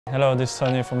Hello, this is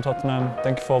Sonny from Tottenham.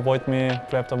 Thank you for inviting me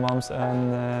play after mums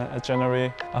and at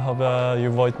January. I hope you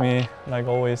invite me like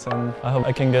always, and I hope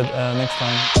I can get next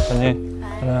time. Sonny.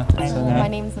 Hello. Sonny. My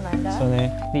name is Amanda. Sonny.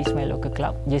 This is my local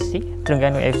club, jersey,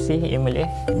 Terengganu FC in Malay.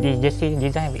 This jersey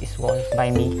design is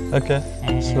by me. Okay,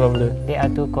 it's lovely. They are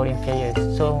two Korean players,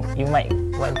 so you might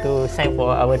want to sign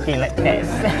for our team like that.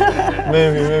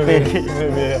 maybe.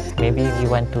 Maybe if you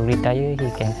want to retire, he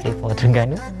can play for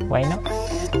Terengganu. Why not?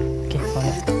 Okay, for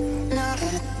now.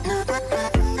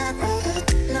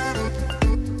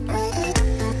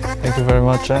 Thank you very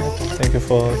much. Thank you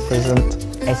for the present.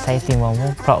 Exciting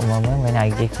moment, proud moment when I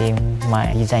gave him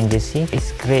my design jersey.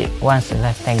 It's great, once a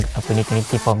lifetime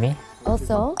opportunity for me.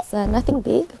 Also, it's nothing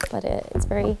big, but it's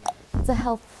a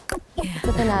health. It's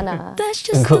a banana.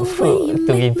 Good food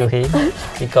to give to him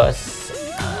because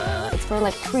it's for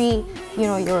like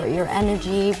your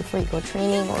energy before you go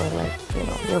training, or like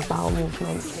your bowel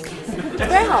movements. It's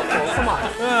very helpful. Come on.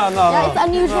 Yeah, it's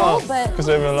unusual, but because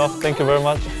I will love. Thank you very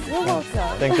much. You're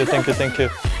welcome. Thank you.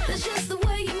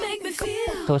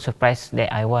 So surprised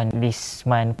that I won this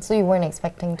month. So you weren't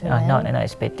expecting to win? Not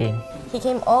expecting. He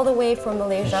came all the way from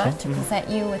Malaysia to present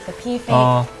you with the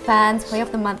PFA Fans Player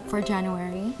of the Month for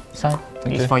January. Son,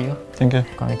 this is for you. Thank you.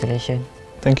 Congratulations.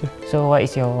 Thank you. So what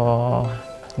is your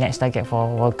next target for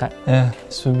World Cup? Yeah,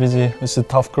 it's so busy. It's a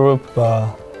tough group,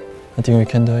 but I think we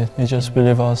can do it. We just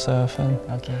believe ourselves. And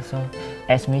okay, so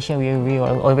as Malaysia, we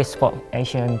will always support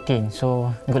Asian team.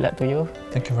 So good luck to you.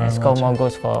 Thank you very much. Score more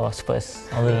goals for Spurs.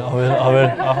 I will.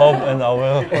 I hope and I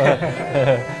will.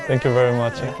 Thank you very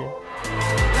much. Thank you.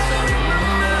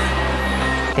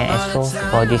 Thank Astro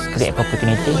for this great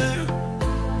opportunity.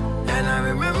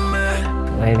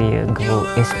 Very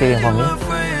good experience for me.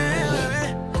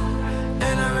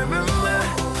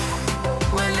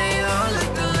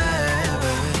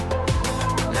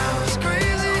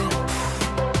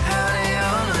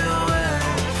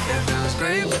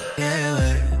 Great.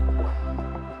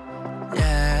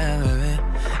 Yeah.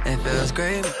 It feels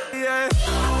great. Yeah.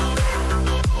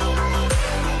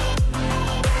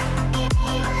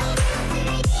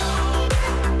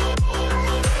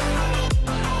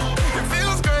 It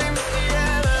feels good.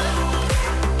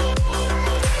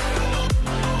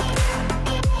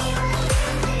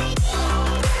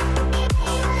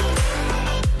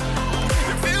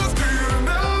 You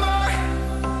remember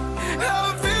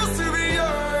how it feels to be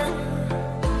young.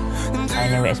 I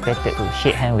never expected to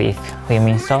shake hands with Son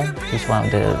Heung-min. He's one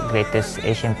of the greatest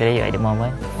Asian players at the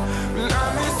moment.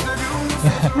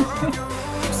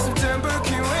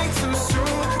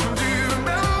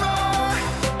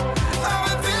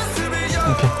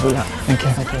 Okay, good luck. Thank you.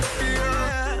 Okay.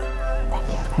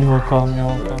 You're welcome. You're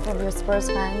welcome. From your Spurs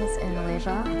fans in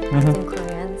Malaysia, in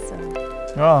Korean. So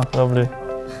Oh, lovely.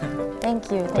 thank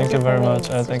you. Thank you very much.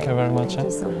 Thank you very much. Thank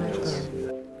you so much.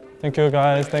 Thank you,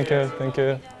 guys. Thank you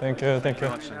very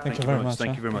much.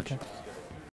 Thank you very much.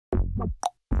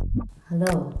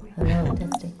 Hello,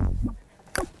 testing.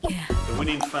 Yeah. The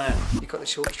winning fan. You got the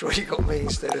short straw, you got me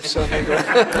instead of Son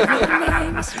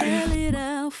Heung-min. Spell it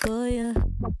out for you.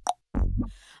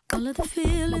 All of the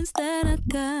feelings that I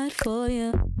got for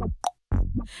you.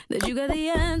 That you got the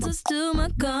answers to my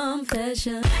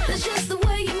confession. That's just the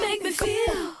way you make me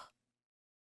feel.